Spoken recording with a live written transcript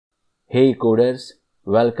Hey coders,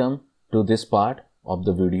 welcome to this part of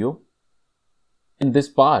the video. In this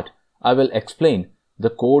part, I will explain the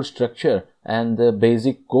code structure and the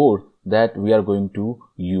basic code that we are going to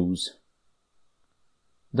use.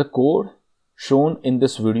 The code shown in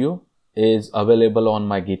this video is available on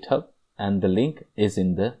my GitHub and the link is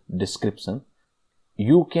in the description.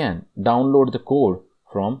 You can download the code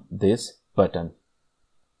from this button.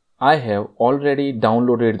 I have already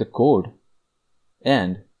downloaded the code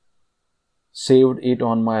and saved it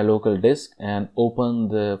on my local disk and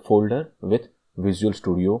opened the folder with Visual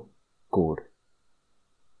Studio Code.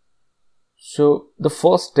 So the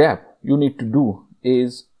first step you need to do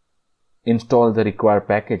is install the required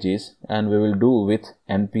packages, and we will do with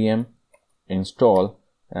npm install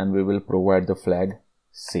and we will provide the flag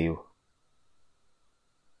save.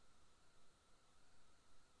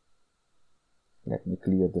 Let me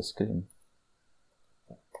clear the screen.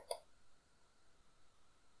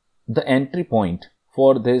 The entry point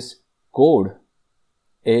for this code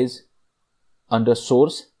is under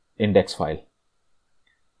source index file.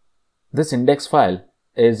 This index file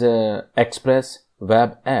is a Express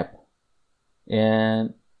web app,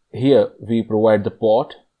 and here we provide the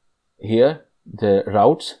port, here the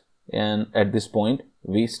routes, and at this point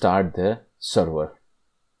we start the server.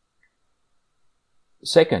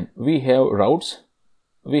 Second, we have routes.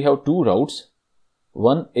 We have two routes.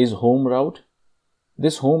 One is home route.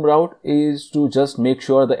 This home route is to just make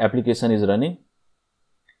sure the application is running.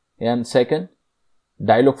 And second,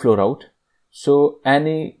 Dialogflow route. So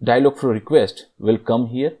any Dialogflow request will come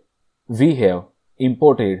here. We have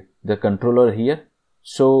imported the controller here.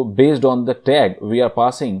 So based on the tag we are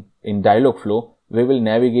passing in Dialogflow, we will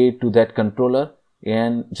navigate to that controller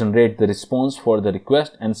and generate the response for the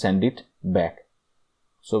request and send it back.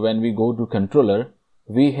 So when we go to controller,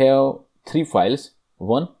 we have three files.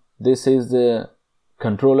 One, this is the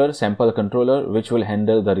controller, sample controller, which will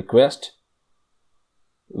handle the request.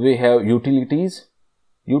 We have utilities.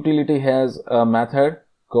 Utility has a method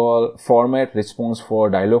called format response for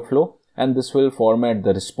Dialogflow, and this will format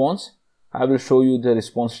the response. I will show you the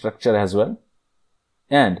response structure as well.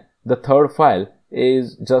 And the third file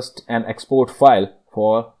is just an export file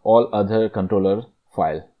for all other controller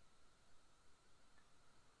file.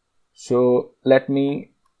 So let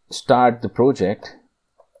me start the project.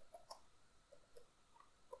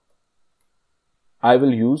 I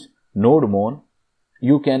will use NodeMon.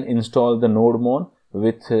 You can install the NodeMon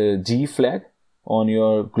with G flag on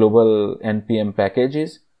your global npm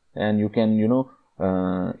packages, and you can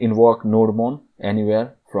invoke NodeMon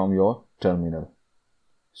anywhere from your terminal.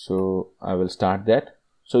 So I will start that.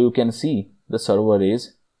 So you can see the server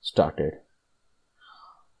is started.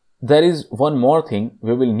 There is one more thing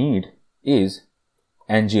we will need is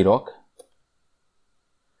ngrok.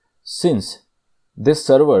 Since this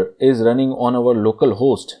server is running on our local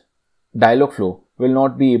host, Dialogflow will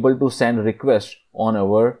not be able to send requests on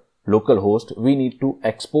our local host. We need to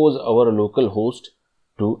expose our local host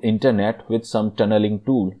to internet with some tunneling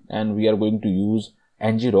tool, and we are going to use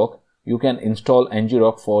ngrok. You can install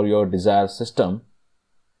ngrok for your desired system.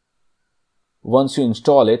 Once you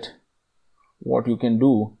install it, what you can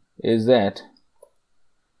do is that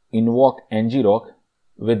invoke ngrok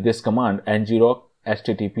with this command ngrok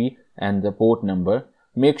http and the port number.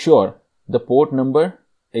 Make sure the port number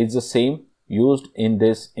is the same used in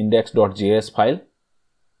this index.js file.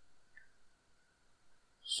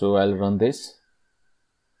 So I'll run this.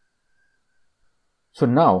 So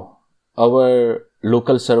now our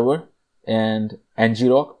local server and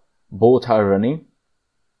ngrok both are running.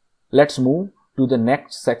 Let's move to the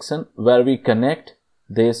next section where we connect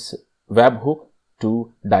this webhook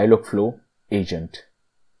to Dialogflow agent.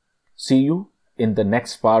 See you in the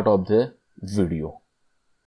next part of the video.